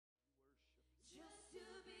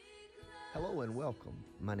Hello and welcome.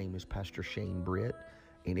 My name is Pastor Shane Britt,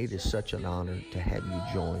 and it is such an honor to have you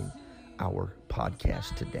join our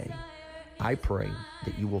podcast today. I pray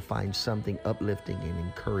that you will find something uplifting and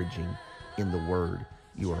encouraging in the word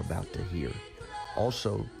you are about to hear.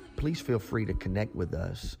 Also, please feel free to connect with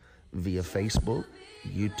us via Facebook,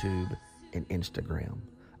 YouTube, and Instagram.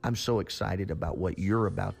 I'm so excited about what you're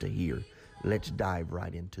about to hear. Let's dive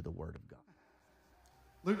right into the Word of God.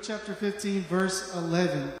 Luke chapter 15, verse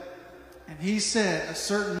 11. And he said, a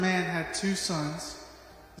certain man had 2 sons.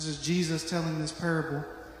 This is Jesus telling this parable.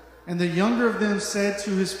 And the younger of them said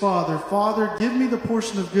to his father, Father, give me the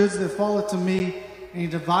portion of goods that falleth to me. And he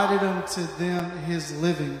divided unto them his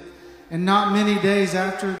living. And not many days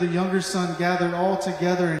after, the younger son gathered all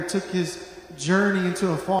together and took his journey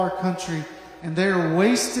into a far country, and there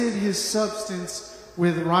wasted his substance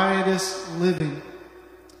with riotous living.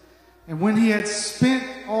 And when he had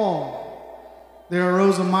spent all, there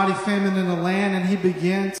arose a mighty famine in the land, and he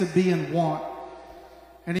began to be in want.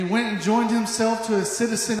 And he went and joined himself to a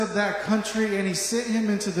citizen of that country, and he sent him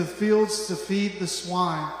into the fields to feed the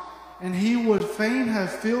swine. And he would fain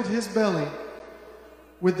have filled his belly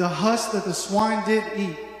with the husk that the swine did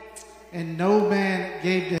eat, and no man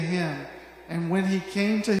gave to him. And when he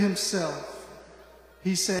came to himself,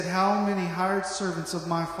 he said, How many hired servants of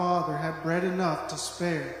my father have bread enough to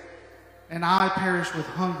spare, and I perish with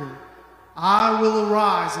hunger? I will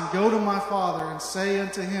arise and go to my father and say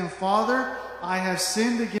unto him, Father, I have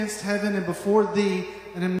sinned against heaven and before thee,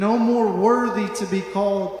 and am no more worthy to be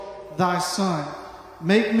called thy son.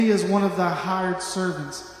 Make me as one of thy hired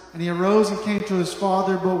servants. And he arose and came to his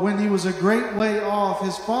father, but when he was a great way off,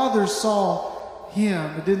 his father saw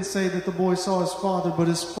him. It didn't say that the boy saw his father, but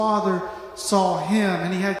his father saw him,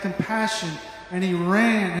 and he had compassion, and he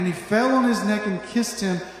ran, and he fell on his neck and kissed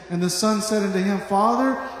him. And the son said unto him,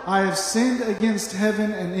 Father, I have sinned against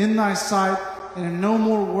heaven and in thy sight, and am no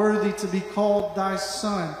more worthy to be called thy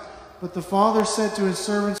son. But the father said to his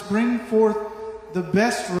servants, Bring forth the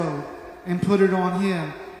best robe, and put it on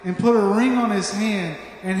him, and put a ring on his hand,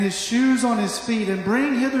 and his shoes on his feet, and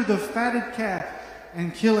bring hither the fatted calf,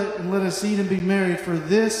 and kill it, and let us eat and be merry. For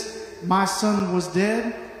this my son was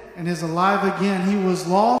dead, and is alive again. He was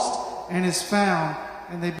lost, and is found.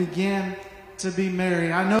 And they began to be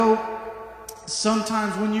merry. I know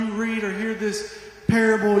sometimes when you read or hear this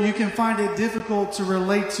parable, you can find it difficult to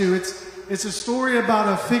relate to. It's a story about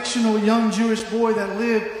a fictional young Jewish boy that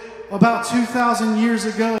lived about 2,000 years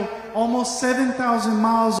ago, almost 7,000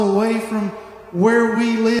 miles away from where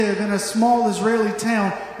we live in a small Israeli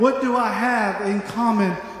town. What do I have in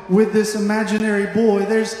common with this imaginary boy?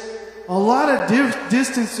 There's a lot of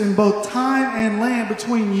distance in both time and land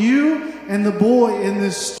between you and the boy in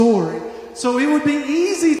this story. So it would be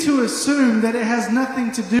easy to assume that it has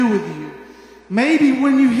nothing to do with you. Maybe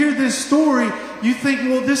when you hear this story, you think,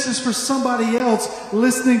 well, this is for somebody else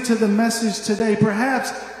listening to the message today.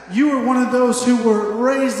 Perhaps you were one of those who were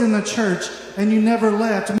raised in the church and you never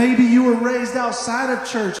left. Maybe you were raised outside of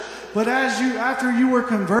church, but after you were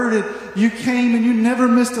converted, you came and you never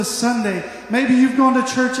missed a Sunday. Maybe you've gone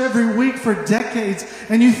to church every week for decades,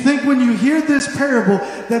 and you think when you hear this parable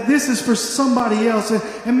that this is for somebody else.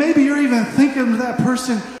 And maybe you're even thinking of that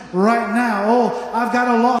person right now. Oh, I've got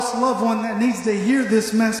a lost loved one that needs to hear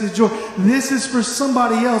this message, or this is for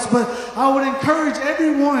somebody else. But I would encourage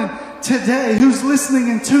everyone today who's listening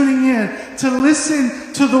and tuning in to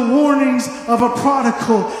listen to the warnings of a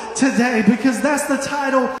prodigal today, because that's the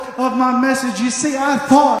title of my message. You see, I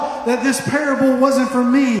thought that this parable wasn't for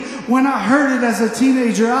me when I heard it as a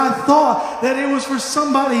teenager. I thought that it was for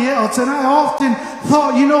somebody else, and I often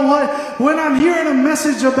thought, you know what, when I'm hearing a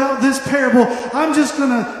message about this parable, I'm just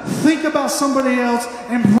gonna think about somebody else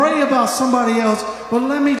and pray about somebody else. But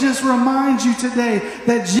let me just remind you today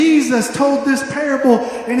that Jesus told this parable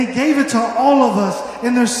and he gave it to all of us.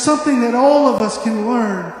 And there's something that all of us can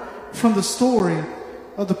learn from the story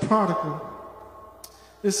of the prodigal.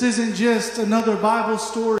 This isn't just another Bible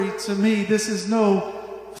story to me. This is no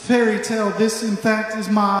fairy tale. This, in fact, is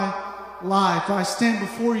my life. I stand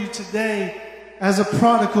before you today as a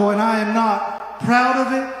prodigal, and I am not proud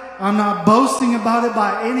of it. I'm not boasting about it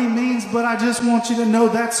by any means, but I just want you to know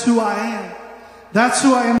that's who I am. That's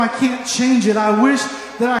who I am. I can't change it. I wish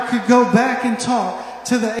that I could go back and talk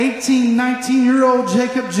to the 18, 19-year-old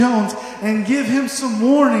Jacob Jones and give him some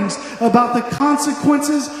warnings about the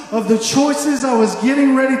consequences of the choices I was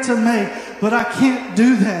getting ready to make. but I can't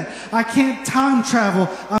do that. I can't time travel.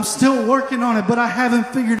 I'm still working on it, but I haven't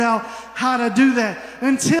figured out how to do that.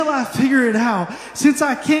 Until I figure it out, since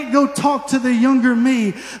I can't go talk to the younger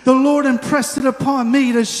me, the Lord impressed it upon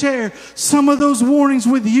me to share some of those warnings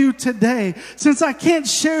with you today. Since I can't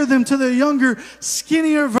share them to the younger,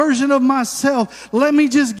 skinnier version of myself, let me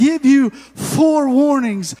just give you 4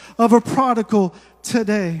 warnings of a prodigal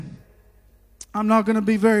today. I'm not going to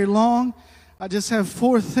be very long. I just have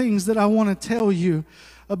 4 things that I want to tell you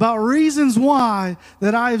about reasons why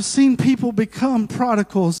that I have seen people become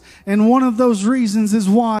prodigals. And one of those reasons is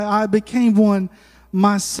why I became one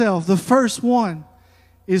myself. The first one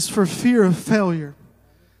is for fear of failure.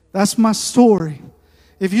 That's my story.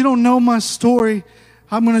 If you don't know my story,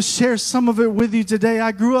 I'm going to share some of it with you today.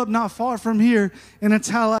 I grew up not far from here in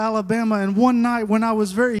Attala, Alabama. And one night when I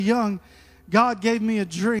was very young, God gave me a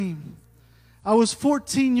dream. I was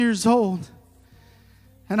 14 years old.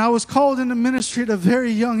 And I was called into ministry at a very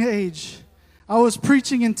young age. I was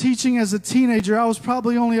preaching and teaching as a teenager. I was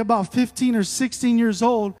probably only about 15 or 16 years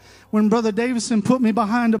old when Brother Davison put me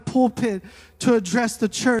behind a pulpit to address the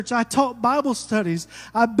church. I taught Bible studies.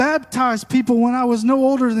 I baptized people when I was no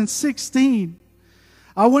older than 16.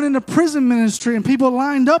 I went into prison ministry and people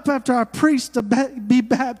lined up after I preached to be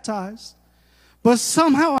baptized. But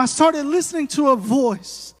somehow I started listening to a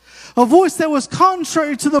voice that was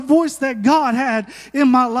contrary to the voice that God had in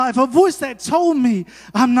my life, a voice that told me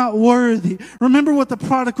I'm not worthy. Remember what the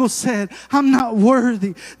prodigal said, I'm not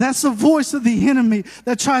worthy. That's the voice of the enemy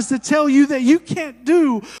that tries to tell you that you can't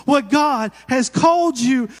do what God has called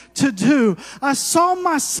you to do. I saw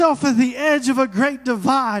myself at the edge of a great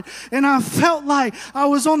divide, and I felt like I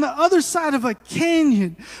was on the other side of a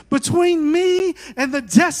canyon between me and the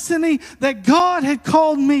destiny that God had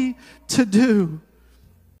called me to do.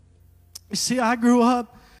 You see, I grew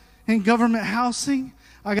up in government housing.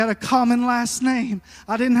 I got a common last name.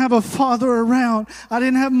 I didn't have a father around. I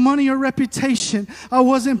didn't have money or reputation. I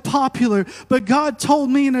wasn't popular. But God told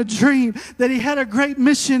me in a dream that He had a great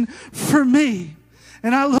mission for me.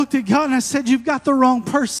 And I looked at God and I said, you've got the wrong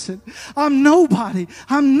person. I'm nobody.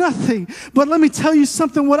 I'm nothing. But let me tell you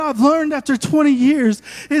something. What I've learned after 20 years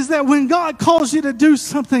is that when God calls you to do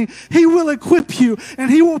something, He will equip you and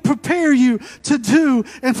He will prepare you to do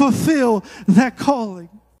and fulfill that calling.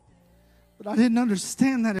 But I didn't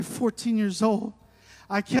understand that at 14 years old.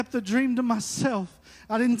 I kept the dream to myself.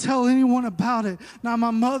 I didn't tell anyone about it. Not my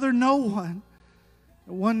mother, no one.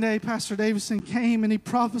 One day, Pastor Davison came and he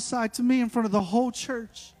prophesied to me in front of the whole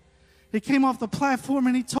church. He came off the platform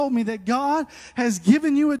and he told me that God has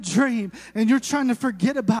given you a dream and you're trying to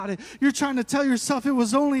forget about it. You're trying to tell yourself it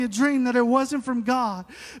was only a dream, that it wasn't from God.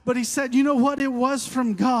 But he said, you know what? It was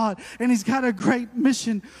from God, and He's got a great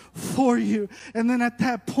mission for you. And then at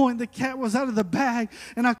that point, the cat was out of the bag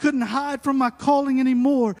and I couldn't hide from my calling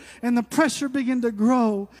anymore. And the pressure began to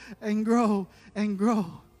grow and grow and grow.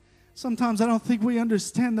 Sometimes I don't think we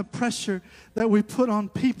understand the pressure that we put on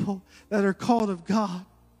people that are called of God.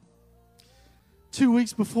 2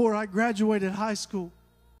 weeks before I graduated high school,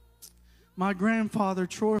 my grandfather,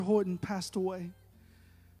 Troy Horton, passed away.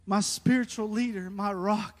 My spiritual leader, my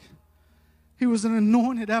rock. He was an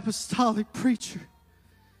anointed apostolic preacher.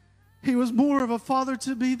 He was more of a father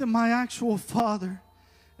to me than my actual father.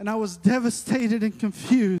 And I was devastated and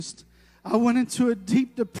confused. I went into a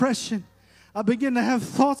deep depression. I began to have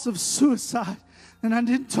thoughts of suicide, and I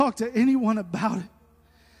didn't talk to anyone about it.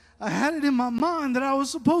 I had it in my mind that I was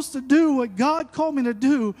supposed to do what God called me to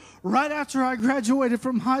do right after I graduated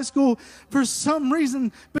from high school for some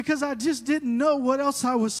reason, because I just didn't know what else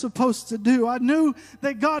I was supposed to do. I knew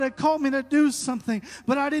that God had called me to do something,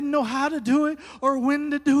 but I didn't know how to do it or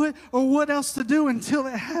when to do it or what else to do until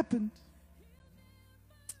it happened.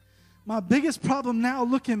 My biggest problem now,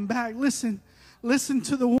 looking back, listen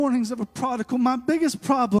to the warnings of a prodigal. My biggest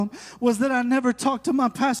problem was that I never talked to my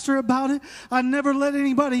pastor about it. I never let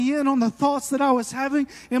anybody in on the thoughts that I was having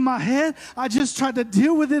in my head. I just tried to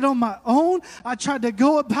deal with it on my own. I tried to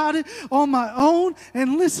go about it on my own.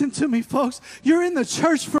 And listen to me, folks. You're in the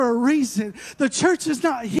church for a reason. The church is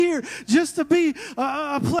not here just to be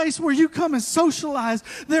a place where you come and socialize.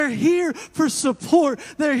 They're here for support.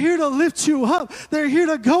 They're here to lift you up. They're here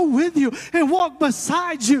to go with you and walk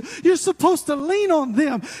beside you. You're supposed to lean on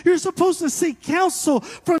them. You're supposed to seek counsel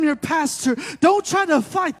from your pastor. Don't try to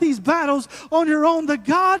fight these battles on your own. The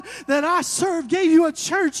God that I serve gave you a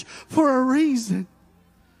church for a reason.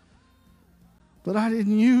 But I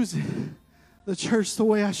didn't use it, the church, the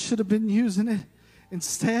way I should have been using it.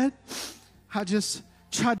 Instead, I just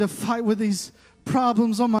tried to fight with these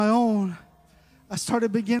problems on my own. I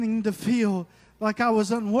started beginning to feel like I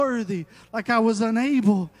was unworthy, like I was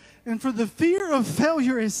unable. And for the fear of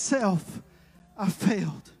failure itself, I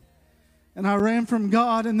failed. And I ran from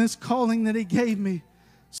God and this calling that He gave me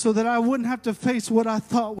so that I wouldn't have to face what I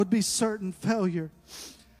thought would be certain failure.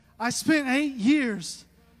 I spent 8 years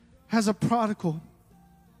as a prodigal,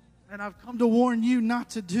 and I've come to warn you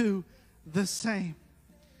not to do the same.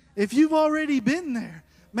 If you've already been there,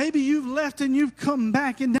 maybe you've left and you've come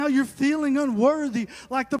back and now you're feeling unworthy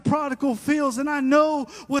like the prodigal feels. And I know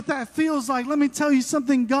what that feels like. Let me tell you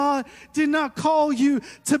something. God did not call you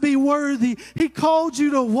to be worthy. He called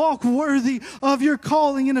you to walk worthy of your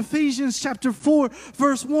calling. In Ephesians chapter 4,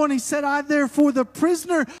 verse 1, He said, I therefore, the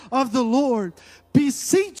prisoner of the Lord,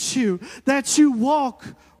 beseech you that you walk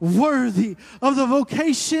worthy of the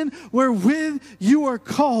vocation wherewith you are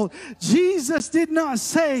called. Jesus did not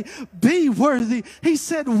say, be worthy. He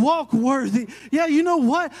said, walk worthy. Yeah, you know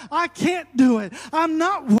what? I can't do it. I'm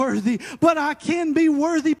not worthy, but I can be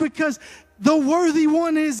worthy because the worthy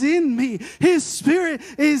one is in me. His Spirit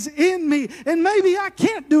is in me. And maybe I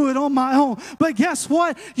can't do it on my own. But guess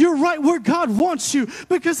what? You're right where God wants you,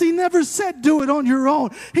 because He never said do it on your own.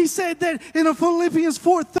 He said that in Philippians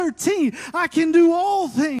 4:13, I can do all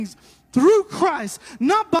things through Christ,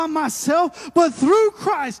 not by myself, but through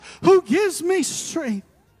Christ who gives me strength.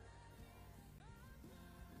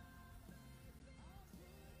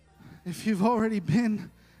 If you've already been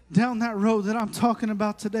down that road that I'm talking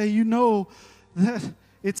about today, you know that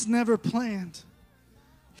it's never planned.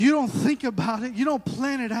 You don't think about it. You don't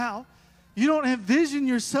plan it out. You don't envision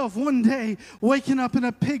yourself one day waking up in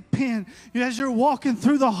a pig pen as you're walking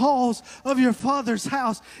through the halls of your Father's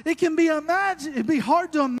house. It'd be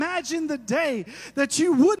hard to imagine the day that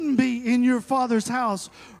you wouldn't be in your Father's house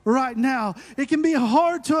right now. It can be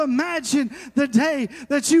hard to imagine the day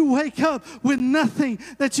that you wake up with nothing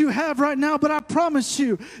that you have right now, but I promise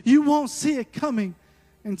you, you won't see it coming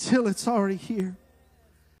until it's already here.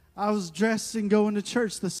 I was dressed and going to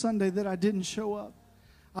church the Sunday that I didn't show up.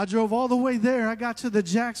 I drove all the way there. I got to the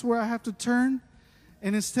jacks where I have to turn,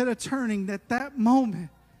 and instead of turning at that moment,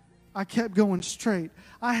 I kept going straight.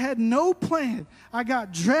 I had no plan. I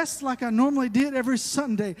got dressed like I normally did every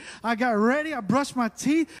Sunday. I got ready. I brushed my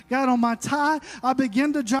teeth, got on my tie. I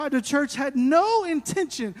began to drive to church, had no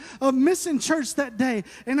intention of missing church that day.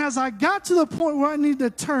 And as I got to the point where I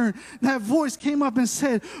needed to turn, that voice came up and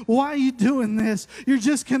said, why are you doing this? You're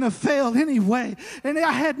just going to fail anyway. And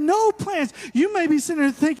I had no plans. You may be sitting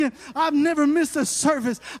there thinking, I've never missed a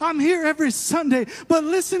service. I'm here every Sunday. But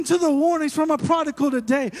listen to the warnings from a prodigal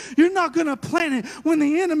today. You're not going to plan it when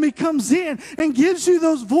the enemy comes in and gives you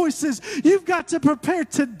those voices. You've got to prepare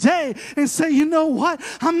today and say, you know what?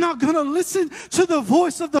 I'm not going to listen to the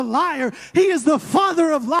voice of the liar. He is the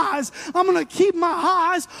father of lies. I'm going to keep my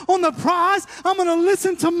eyes on the prize. I'm going to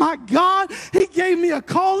listen to my God. He gave me a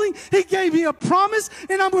calling. He gave me a promise,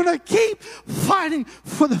 and I'm going to keep fighting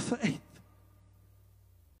for the faith.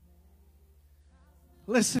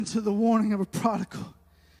 Listen to the warning of a prodigal.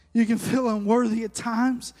 You can feel unworthy at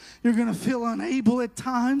times. You're going to feel unable at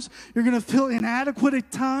times. You're going to feel inadequate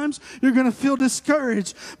at times. You're going to feel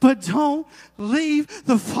discouraged. But don't leave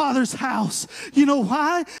the Father's house. You know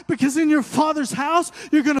why? Because in your Father's house,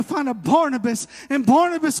 you're going to find a Barnabas. And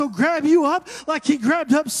Barnabas will grab you up like he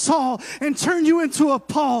grabbed up Saul and turn you into a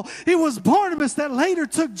Paul. It was Barnabas that later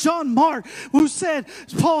took John Mark, who said,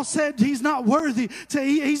 Paul said he's not worthy.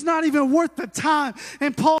 He's not even worth the time.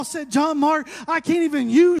 And Paul said, John Mark, I can't even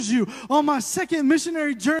use you on my second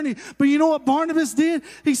missionary journey. But you know what Barnabas did?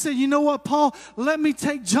 He said, you know what, Paul, let me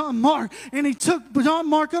take John Mark. And he took John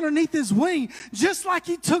Mark underneath his wing, just like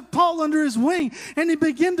he took Paul under his wing. And he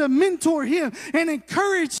began to mentor him and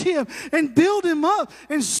encourage him and build him up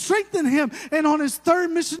and strengthen him. And on his third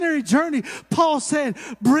missionary journey, Paul said,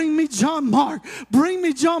 bring me John Mark. Bring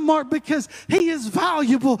me John Mark, because he is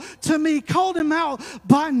valuable to me. He called him out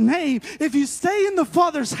by name. If you stay in the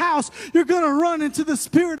Father's house, you're going to run into the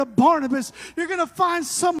Spirit of Barnabas. You're going to find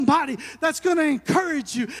somebody that's going to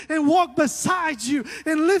encourage you and walk beside you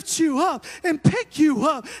and lift you up and pick you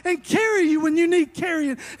up and carry you when you need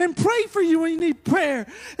carrying and pray for you when you need prayer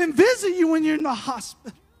and visit you when you're in the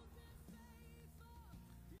hospital.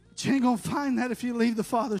 But you ain't going to find that if you leave the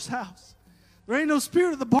Father's house. There ain't no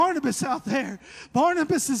Spirit of the Barnabas out there.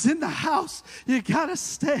 Barnabas is in the house. You got to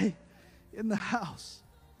stay in the house.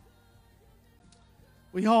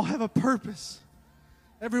 We all have a purpose.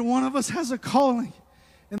 Every one of us has a calling.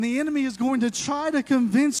 And the enemy is going to try to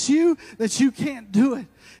convince you that you can't do it.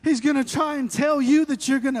 He's going to try and tell you that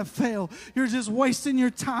you're going to fail. You're just wasting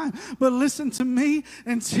your time. But listen to me,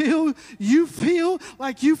 until you feel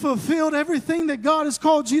like you fulfilled everything that God has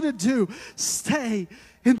called you to do, stay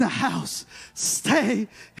in the house. Stay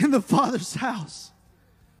in the Father's house.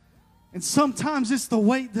 And sometimes it's the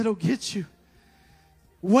wait that'll get you.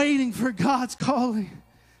 Waiting for God's calling.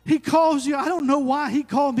 He calls you. I don't know why He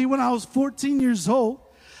called me when I was 14 years old.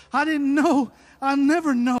 I didn't know. I'll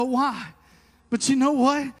never know why. But you know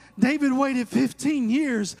what? David waited 15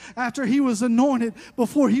 years after he was anointed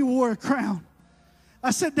before he wore a crown.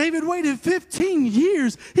 I said David waited 15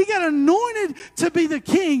 years. He got anointed to be the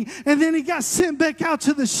king, and then he got sent back out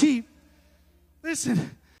to the sheep.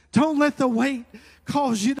 Listen, don't let the wait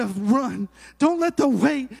cause you to run. Don't let the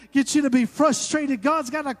wait get you to be frustrated. God's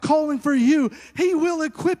got a calling for you. He will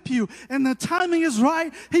equip you, and the timing is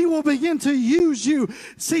right. He will begin to use you.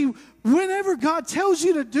 See, whenever God tells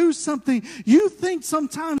you to do something, you think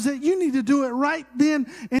sometimes that you need to do it right then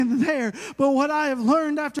and there. But what I have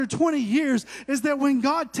learned after 20 years is that when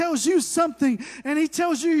God tells you something and He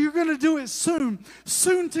tells you you're going to do it soon,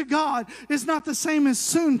 soon to God is not the same as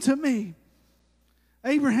soon to me.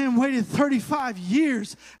 Abraham waited 35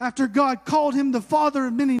 years after God called him the father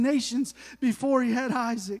of many nations before he had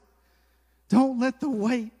Isaac. Don't let the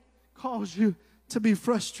wait cause you to be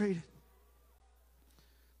frustrated.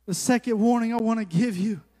 The second warning I want to give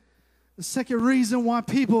you, the second reason why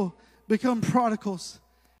people become prodigals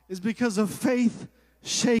is because of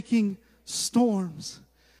faith-shaking storms.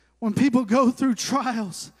 When people go through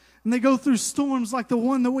trials and they go through storms like the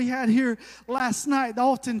one that we had here last night,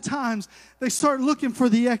 oftentimes they start looking for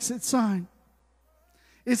the exit sign.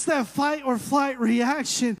 It's that fight or flight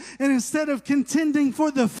reaction. And instead of contending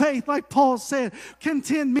for the faith, like Paul said,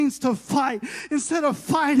 contend means to fight. Instead of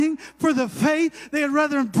fighting for the faith, they'd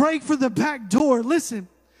rather break for the back door. Listen,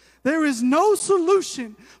 there is no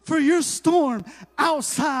solution for your storm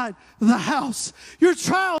outside the house. Your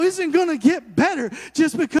trial isn't going to get better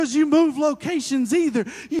just because you move locations either.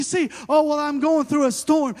 You see, oh, well, I'm going through a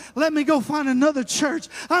storm. Let me go find another church.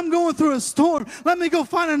 I'm going through a storm. Let me go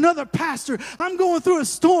find another pastor. I'm going through a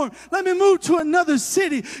storm. Let me move to another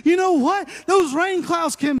city. You know what? Those rain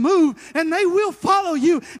clouds can move and they will follow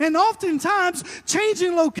you. And oftentimes,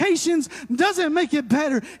 changing locations doesn't make it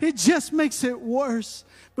better. It just makes it worse.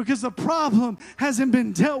 Because the problem hasn't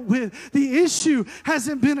been dealt with. The issue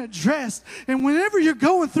hasn't been addressed. And whenever you're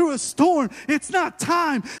going through a storm, it's not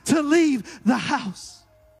time to leave the house.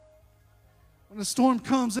 When a storm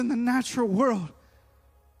comes in the natural world,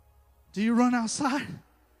 do you run outside?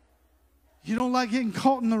 You don't like getting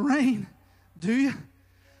caught in the rain, do you?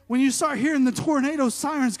 When you start hearing the tornado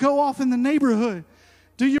sirens go off in the neighborhood,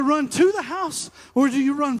 do you run to the house or do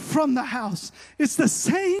you run from the house? It's the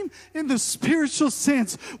same in the spiritual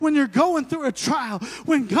sense. When you're going through a trial,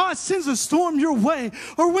 when God sends a storm your way,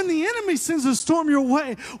 or when the enemy sends a storm your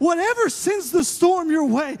way, whatever sends the storm your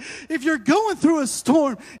way, if you're going through a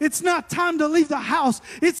storm, it's not time to leave the house.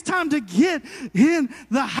 It's time to get in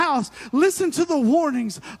the house. Listen to the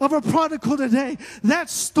warnings of a prodigal today. That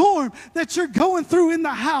storm that you're going through in the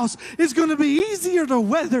house is going to be easier to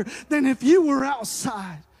weather than if you were outside.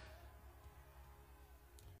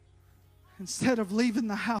 Instead of leaving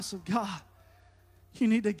the house of God, you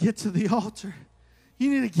need to get to the altar. You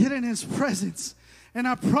need to get in His presence. And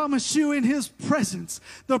I promise you, in His presence,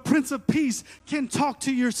 the Prince of Peace can talk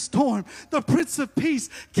to your storm. The Prince of Peace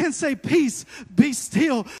can say, peace, be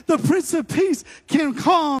still. The Prince of Peace can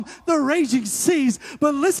calm the raging seas.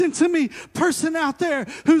 But listen to me, person out there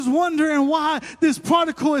who's wondering why this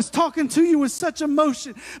prodigal is talking to you with such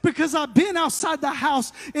emotion. Because I've been outside the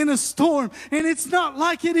house in a storm, and it's not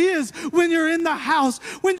like it is when you're in the house.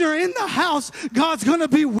 When you're in the house, God's going to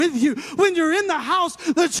be with you. When you're in the house,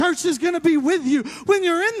 the church is going to be with you. When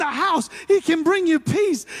you're in the house, He can bring you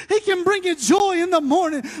peace. He can bring you joy in the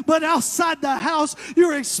morning. But outside the house,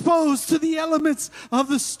 you're exposed to the elements of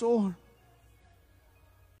the storm.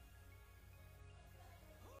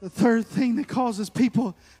 The third thing that causes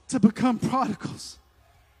people to become prodigals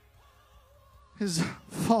is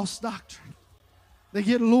false doctrine. They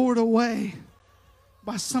get lured away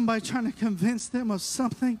by somebody trying to convince them of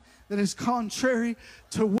something that is contrary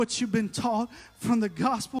to what you've been taught from the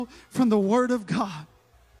gospel, from the Word of God.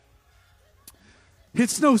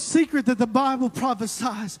 It's no secret that the Bible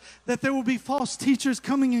prophesies that there will be false teachers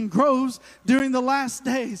coming in groves during the last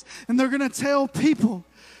days. And they're going to tell people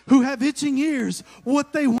who have itching ears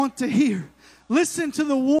what they want to hear. Listen to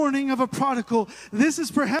the warning of a prodigal. This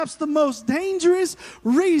is perhaps the most dangerous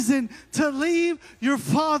reason to leave your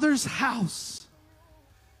father's house.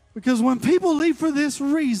 Because when people leave for this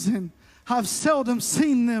reason, I've seldom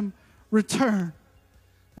seen them return.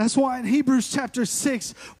 That's why in Hebrews chapter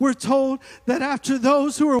 6, we're told that after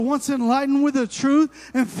those who were once enlightened with the truth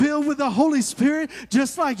and filled with the Holy Spirit,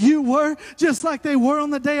 just like you were, just like they were on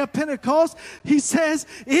the day of Pentecost, he says,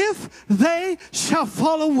 if they shall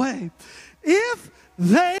fall away, if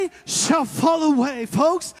they shall fall away.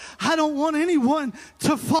 Folks, I don't want anyone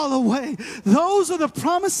to fall away. Those are the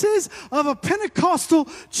promises of a Pentecostal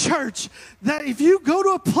church. That if you go to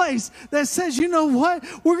a place that says, you know what,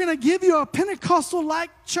 we're going to give you a Pentecostal-like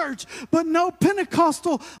church, but no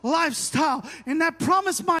Pentecostal lifestyle. And that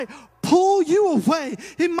promise might pull you away.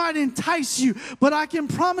 It might entice you. But I can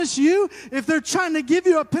promise you, if they're trying to give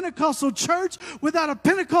you a Pentecostal church without a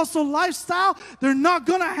Pentecostal lifestyle, they're not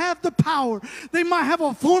going to have the power. They might have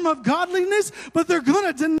a form of godliness, but they're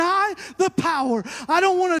going to deny the power. I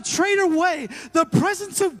don't want to trade away the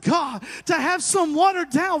presence of God to have some watered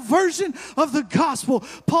down version of the gospel.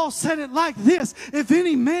 Paul said it like this: if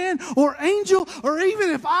any man or angel, or even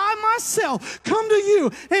if I myself come to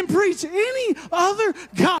you and preach any other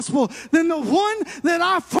gospel than the one that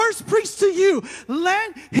I first preached to you,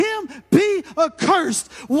 let him be accursed.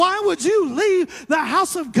 Why would you leave the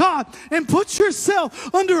house of God and put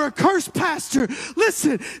yourself under a cursed pastor?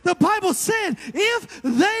 Listen, the Bible said, if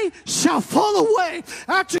they shall fall away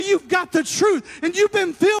after you've got the truth and you've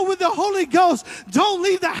been filled with the Holy Ghost, don't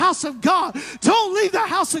leave the house of God. Don't leave the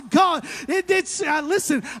house of God.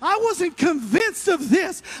 Listen, I wasn't convinced of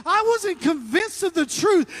this. I wasn't convinced of the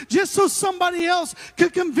truth just so somebody else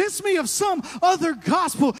could convince me of some other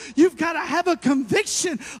gospel. You've got to have a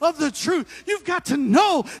conviction of the truth. You've got to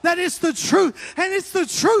know that it's the truth, and it's the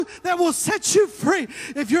truth that will set you free.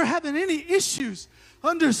 If you're having any issues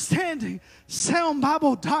understanding sound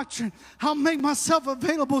Bible doctrine, I'll make myself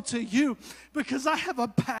available to you because I have a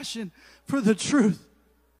passion for the truth.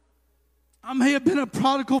 I may have been a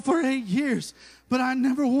prodigal for 8 years, but I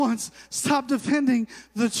never once stopped defending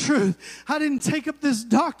the truth. I didn't take up this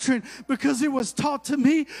doctrine because it was taught to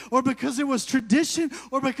me, or because it was tradition,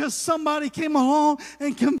 or because somebody came along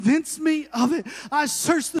and convinced me of it. I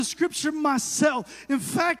searched the scripture myself. In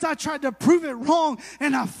fact, I tried to prove it wrong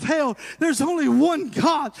and I failed. There's only one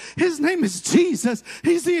God. His name is Jesus.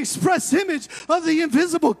 He's the express image of the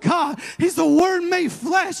invisible God. He's the Word made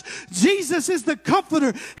flesh. Jesus is the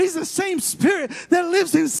Comforter. He's the same Spirit that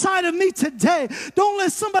lives inside of me today. Don't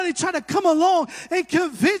let somebody try to come along and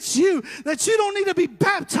convince you that you don't need to be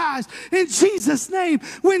baptized in Jesus' name,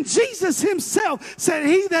 when Jesus himself said,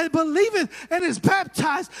 he that believeth and is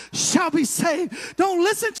baptized shall be saved. Don't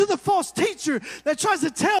listen to the false teacher that tries to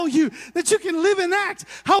tell you that you can live and act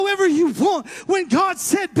however you want, when God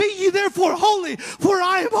said, be ye therefore holy, for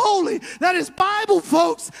I am holy. That is Bible,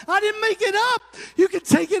 folks. I didn't make it up. You can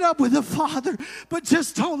take it up with the Father, but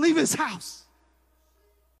just don't leave his house.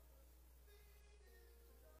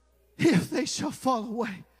 If they shall fall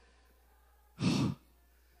away,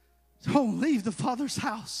 don't leave the Father's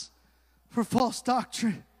house for false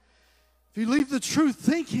doctrine. If you leave the truth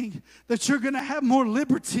thinking that you're going to have more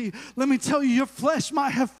liberty, let me tell you, your flesh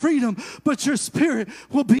might have freedom, but your spirit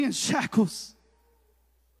will be in shackles.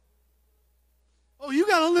 Oh, you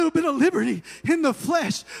got a little bit of liberty in the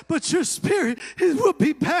flesh, but your spirit will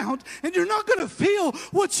be bound, and you're not going to feel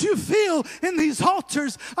what you feel in these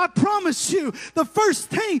altars. I promise you, the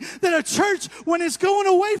first thing that a church, when it's going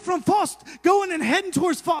away from going and heading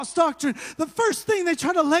towards false doctrine, the first thing they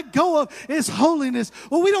try to let go of is holiness.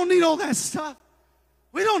 Well, we don't need all that stuff.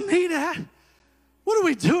 We don't need that. What are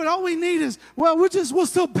we doing? All we need is, well, we'll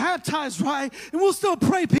still baptize, right? And we'll still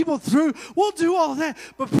pray people through. We'll do all that.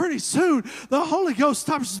 But pretty soon, the Holy Ghost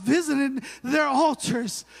stops visiting their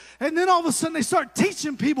altars. And then all of a sudden, they start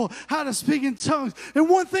teaching people how to speak in tongues. And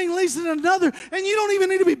one thing leads to another. And you don't even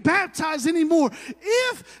need to be baptized anymore.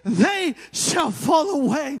 If they shall fall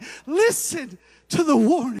away, listen to the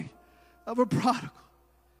warning of a prodigal.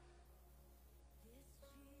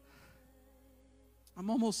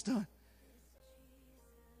 I'm almost done.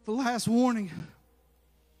 The last warning: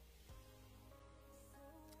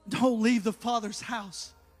 don't leave the Father's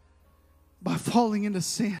house by falling into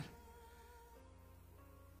sin.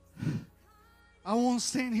 I won't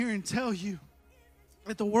stand here and tell you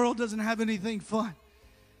that the world doesn't have anything fun.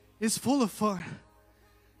 It's full of fun.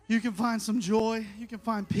 You can find some joy. You can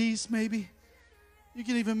find peace maybe. You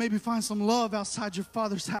can even maybe find some love outside your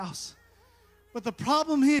Father's house. But the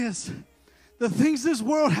problem is, the things this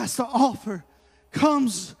world has to offer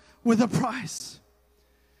comes with a price.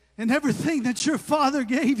 And everything that your Father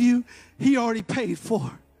gave you, He already paid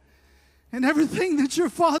for. And everything that your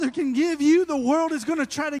Father can give you, the world is going to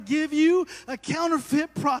try to give you a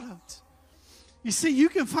counterfeit product. You see, you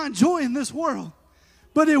can find joy in this world,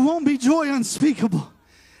 but it won't be joy unspeakable.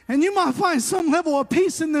 And you might find some level of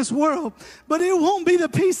peace in this world, but it won't be the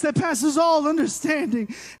peace that passes all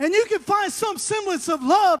understanding. And you can find some semblance of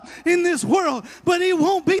love in this world, but it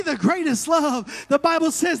won't be the greatest love. The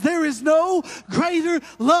Bible says there is no greater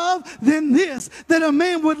love than this, that a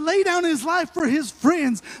man would lay down his life for his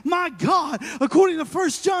friends. My God, according to 1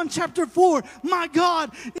 John chapter 4, my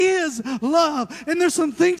God is love. And there's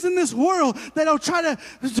some things in this world that'll try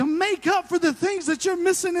to make up for the things that you're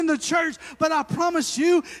missing in the church, but I promise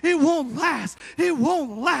you, it won't last. It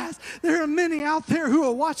won't last. There are many out there who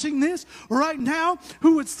are watching this right now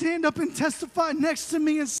who would stand up and testify next to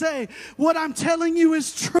me and say, what I'm telling you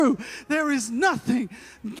is true. There is nothing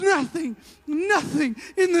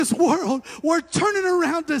in this world worth turning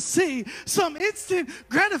around to see some instant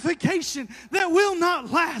gratification that will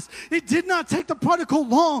not last. It did not take the prodigal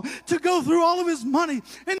long to go through all of his money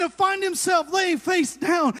and to find himself laying face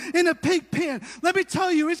down in a pig pen. Let me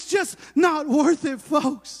tell you, it's just not worth it,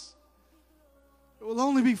 folks. It will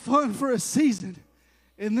only be fun for a season,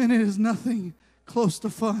 and then it is nothing close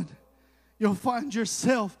to fun. You'll find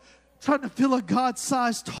yourself trying to fill a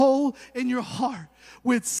God-sized hole in your heart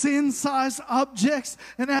with sin-sized objects,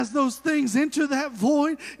 and as those things enter that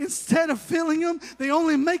void, instead of filling them, they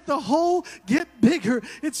only make the hole get bigger.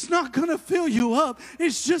 It's not going to fill you up.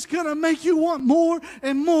 It's just going to make you want more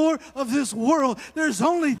and more of this world. There's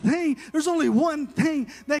only one thing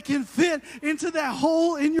that can fit into that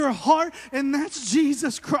hole in your heart, and that's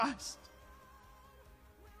Jesus Christ.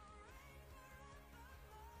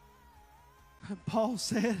 Paul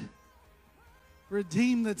said,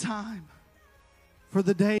 redeem the time, for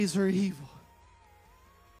the days are evil.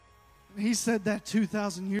 And he said that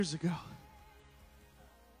 2,000 years ago.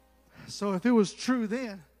 So if it was true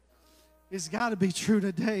then, it's got to be true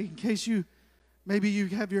today. In case maybe you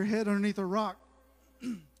have your head underneath a rock,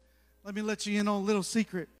 let me let you in on a little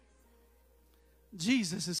secret.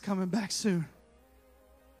 Jesus is coming back soon.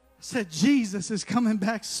 I said Jesus is coming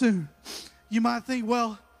back soon. You might think,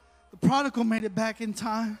 well, the prodigal made it back in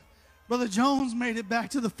time. Brother Jones made it back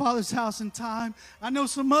to the Father's house in time. I know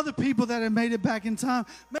some other people that have made it back in time.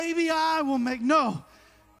 Maybe I will no.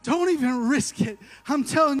 Don't even risk it. I'm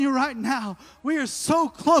telling you right now, we are so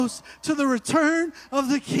close to the return of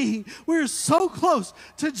the King. We are so close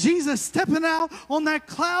to Jesus stepping out on that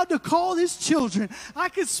cloud to call his children. I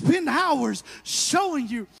could spend hours showing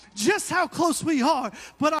you just how close we are,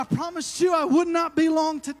 but I promised you I would not be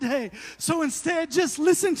long today. So instead, just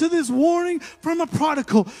listen to this warning from a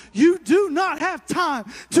prodigal. You do not have time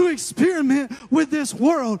to experiment with this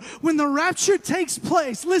world. When the rapture takes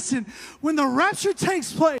place, listen, when the rapture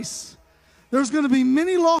takes place, there's going to be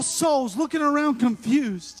many lost souls looking around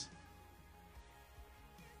confused.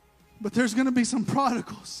 But there's going to be some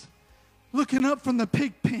prodigals looking up from the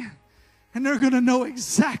pig pen, and they're going to know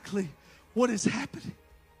exactly what is happening.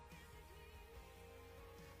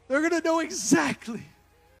 They're going to know exactly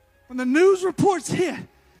when the news reports hit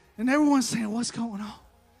and everyone's saying, what's going on?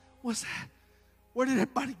 What's that? Where did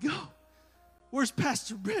everybody go? Where's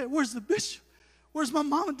Pastor Brett? Where's the bishop? Where's my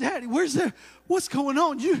mom and daddy? What's going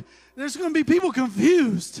on? There's going to be people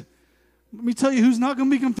confused. Let me tell you who's not going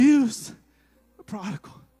to be confused. The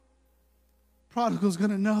prodigal. Prodigal's going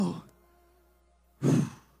to know.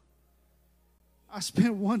 I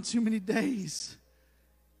spent one too many days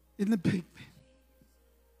in the pig pen.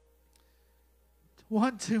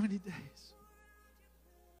 One too many days.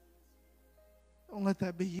 Don't let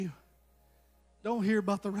that be you. Don't hear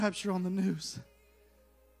about the rapture on the news.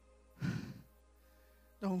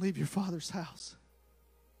 Don't leave your Father's house.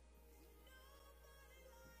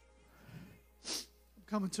 I'm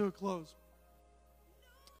coming to a close.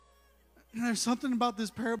 And there's something about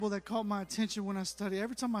this parable that caught my attention when I study.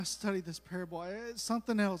 Every time I study this parable,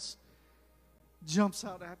 something else jumps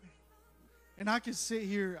out at me. And I could sit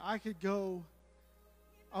here, I could go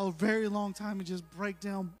a very long time and just break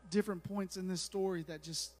down different points in this story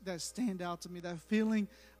that stand out to me. That feeling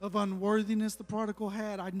of unworthiness the prodigal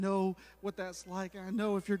had, I know what that's like. I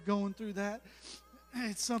know if you're going through that,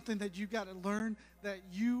 it's something that you got to learn, that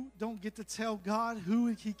you don't get to tell God who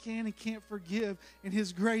he can and can't forgive, and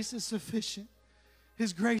his grace is sufficient.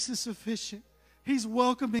 His grace is sufficient. He's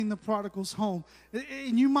welcoming the prodigals home.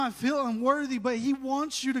 And you might feel unworthy, but he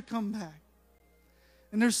wants you to come back.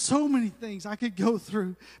 And there's so many things I could go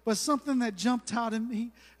through, but something that jumped out at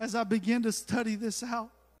me as I began to study this out.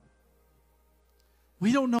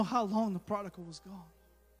 We don't know how long the prodigal was gone.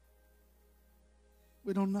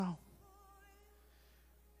 We don't know.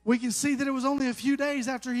 We can see that it was only a few days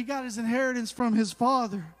after he got his inheritance from his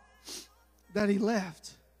father that he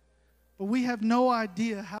left. But we have no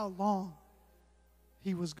idea how long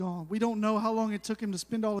he was gone. We don't know how long it took him to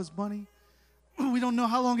spend all his money. We don't know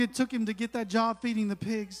how long it took him to get that job feeding the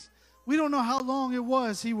pigs. We don't know how long it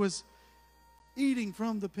was he was eating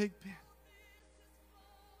from the pig pen.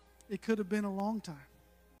 It could have been a long time.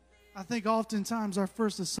 I think oftentimes our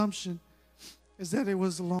first assumption is that it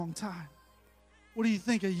was a long time. What do you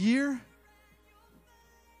think, a year?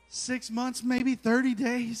 6 months, maybe 30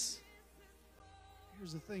 days?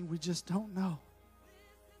 Here's the thing, we just don't know.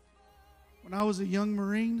 When I was a young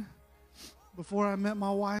Marine, before I met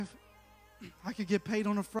my wife, I could get paid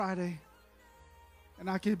on a Friday, and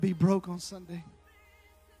I could be broke on Sunday.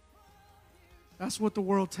 That's what the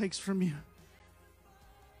world takes from you.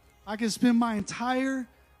 I could spend my entire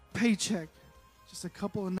paycheck, just a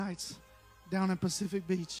couple of nights, down at Pacific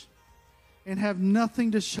Beach, and have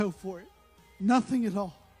nothing to show for it. Nothing at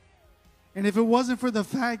all. And if it wasn't for the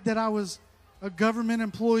fact that I was a government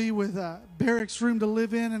employee with a barracks room to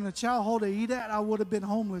live in and a chow hall to eat at, I would have been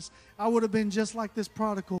homeless. I would have been just like this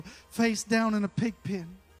prodigal, face down in a pig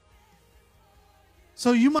pen.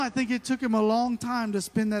 So you might think it took him a long time to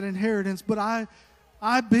spend that inheritance, but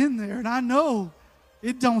I've been there, and I know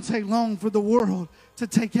it don't take long for the world to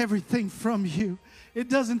take everything from you. It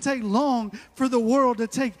doesn't take long for the world to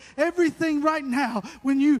take everything right now.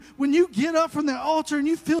 When you get up from the altar and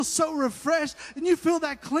you feel so refreshed and you feel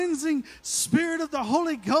that cleansing spirit of the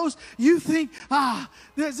Holy Ghost, you think,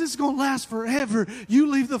 this is going to last forever. You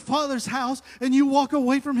leave the Father's house and you walk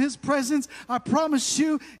away from His presence. I promise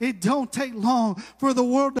you, it don't take long for the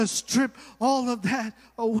world to strip all of that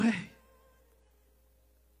away.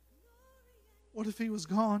 What if he was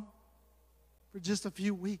gone for just a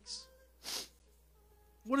few weeks?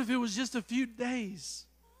 What if it was just a few days?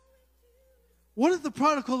 What if the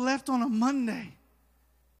prodigal left on a Monday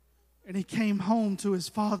and he came home to his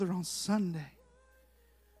father on Sunday?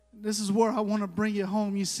 This is where I want to bring you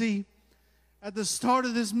home. You see, at the start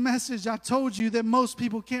of this message, I told you that most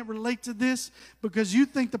people can't relate to this because you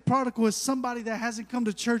think the prodigal is somebody that hasn't come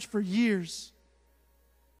to church for years.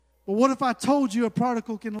 But what if I told you a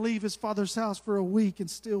prodigal can leave his father's house for a week and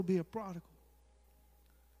still be a prodigal?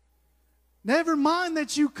 Never mind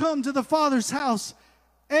that you come to the Father's house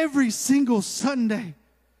every single Sunday.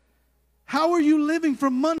 How are you living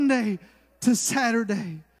from Monday to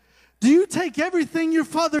Saturday? Do you take everything your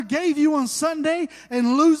father gave you on Sunday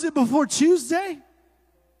and lose it before Tuesday?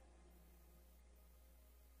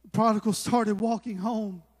 The prodigal started walking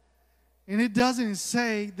home. And it doesn't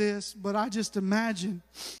say this, but I just imagine,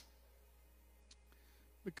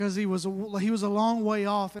 because he was a long way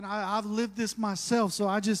off, and I've lived this myself, so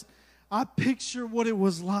I picture what it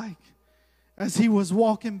was like as he was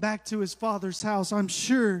walking back to his father's house. I'm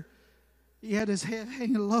sure he had his head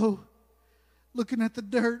hanging low, looking at the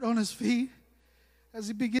dirt on his feet as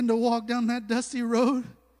he began to walk down that dusty road,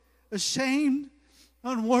 ashamed,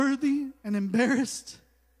 unworthy, and embarrassed.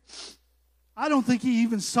 I don't think he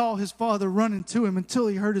even saw his father running to him until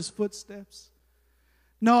he heard his footsteps.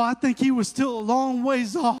 No, I think he was still a long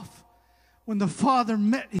ways off when the father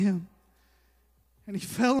met him. And he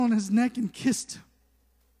fell on his neck and kissed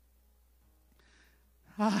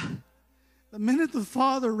him. The minute the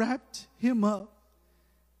father wrapped him up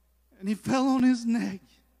and he fell on his neck,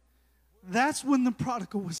 that's when the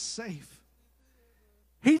prodigal was safe.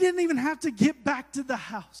 He didn't even have to get back to the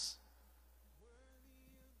house.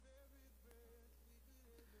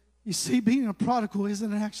 You see, being a prodigal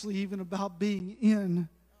isn't actually even about being in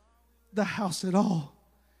the house at all.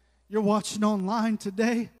 You're watching online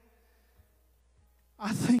today.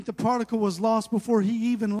 I think the prodigal was lost before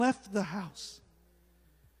he even left the house.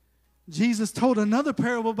 Jesus told another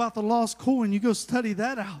parable about the lost coin. You go study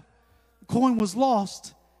that out. The coin was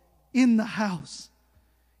lost in the house.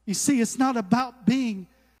 You see, it's not about being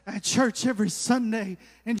at church every Sunday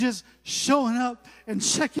and just showing up and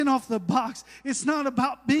checking off the box. It's not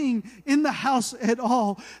about being in the house at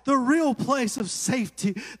all. The real place of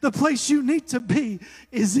safety, the place you need to be,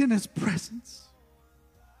 is in His presence.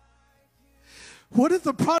 What if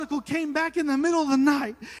the prodigal came back in the middle of the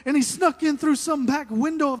night and he snuck in through some back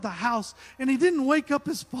window of the house and he didn't wake up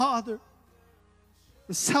his father?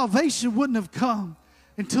 The salvation wouldn't have come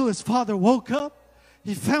until his father woke up,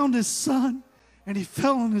 he found his son, and he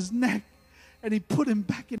fell on his neck and he put him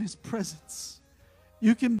back in His presence.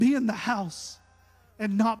 You can be in the house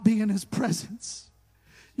and not be in His presence.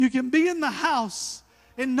 You can be in the house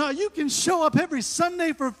and not. You can show up every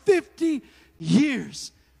Sunday for 50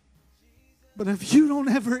 years. But if you don't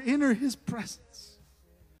ever enter His presence,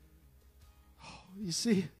 you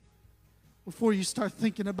see, before you start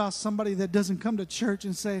thinking about somebody that doesn't come to church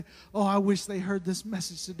and say, oh, I wish they heard this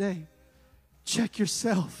message today, check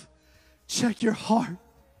yourself. Check your heart.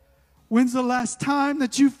 When's the last time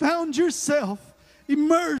that you found yourself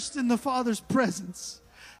immersed in the Father's presence?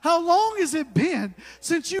 How long has it been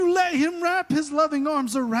since you let Him wrap His loving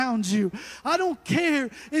arms around you? I don't care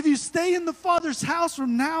if you stay in the Father's house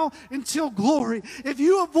from now until glory. If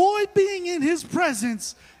you avoid being in His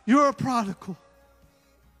presence, you're a prodigal.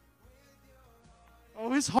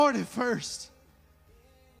 Oh, it's hard at first,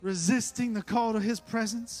 resisting the call to His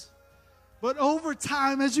presence. But over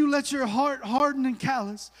time, as you let your heart harden and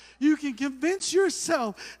callous, you can convince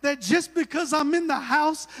yourself that just because I'm in the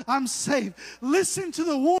house, I'm safe. Listen to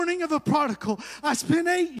the warning of a prodigal. I spent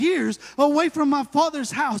 8 years away from my father's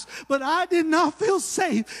house, but I did not feel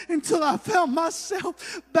safe until I found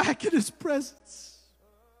myself back in His presence.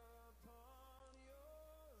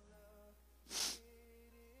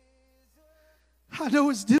 I know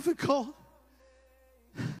it's difficult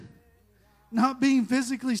not being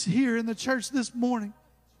physically here in the church this morning.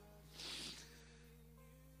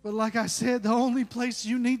 But like I said, the only place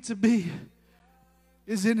you need to be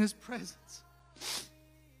is in His presence.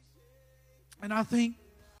 And I think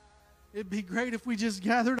it'd be great if we just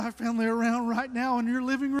gathered our family around right now in your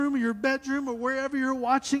living room or your bedroom or wherever you're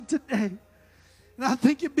watching today. And I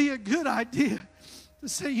think it'd be a good idea to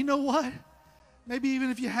say, you know what? Maybe even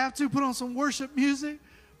if you have to, put on some worship music.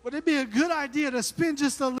 But it'd be a good idea to spend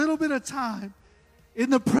just a little bit of time in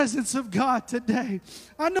the presence of God today.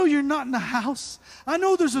 I know you're not in the house. I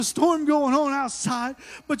know there's a storm going on outside,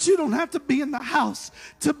 but you don't have to be in the house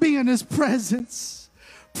to be in His presence.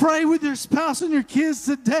 Pray with your spouse and your kids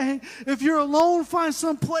today. If you're alone, find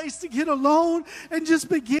some place to get alone and just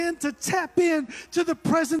begin to tap in to the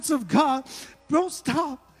presence of God. Don't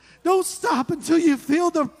stop. Don't stop until you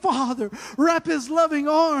feel the Father wrap His loving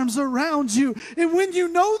arms around you. And when you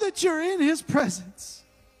know that you're in His presence,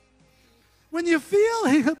 when you feel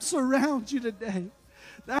Him surround you today,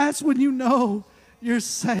 that's when you know you're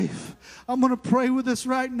safe. I'm going to pray with us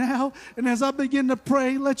right now. And as I begin to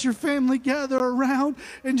pray, let your family gather around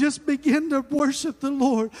and just begin to worship the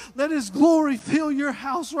Lord. Let His glory fill your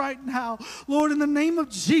house right now. Lord, in the name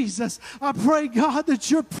of Jesus, I pray, God,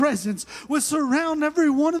 that your presence would surround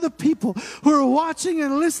every one of the people who are watching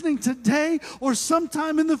and listening today or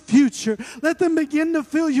sometime in the future. Let them begin to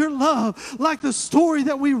feel your love, like the story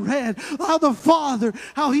that we read, how the Father,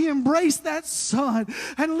 how He embraced that Son.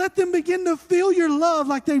 And let them begin to feel your love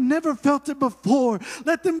like they've never felt it before.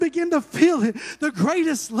 Let them begin to feel it, the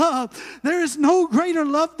greatest love. There is no greater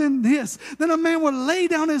love than this, than a man would lay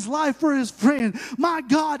down his life for his friend. My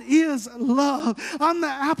God is love. I'm the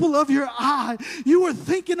apple of your eye. You were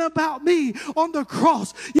thinking about me on the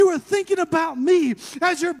cross. You were thinking about me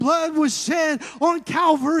as your blood was shed on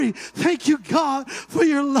Calvary. Thank you, God, for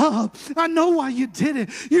your love. I know why you did it.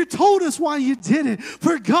 You told us why you did it.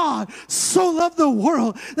 For God so loved the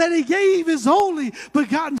world that He gave His only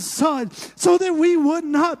begotten Son so that we would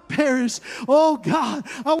not perish. Oh God,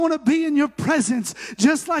 I want to be in your presence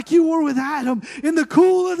just like you were with Adam in the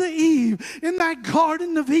cool of the eve in that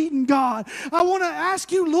Garden of Eden, God. I want to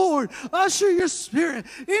ask you, Lord, usher your Spirit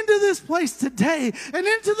into this place today and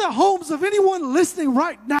into the homes of anyone listening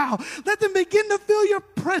right now. Let them begin to feel your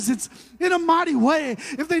presence in a mighty way.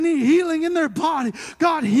 If they need healing in their body,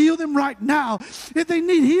 God, heal them right now. If they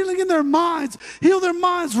need healing in their minds, heal their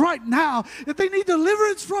minds right now. If they need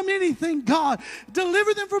deliverance from anything, God,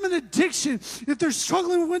 deliver them from an addiction. If they're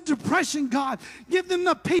struggling with depression, God, give them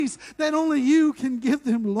the peace that only you can give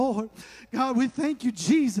them, Lord. God, we thank you,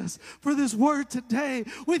 Jesus, for this word today.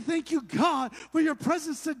 We thank you, God, for your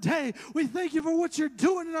presence today. We thank you for what you're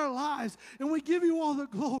doing in our lives. And we give you all the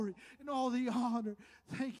glory and all the honor.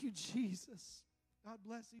 Thank you, Jesus. God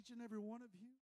bless each and every one of you.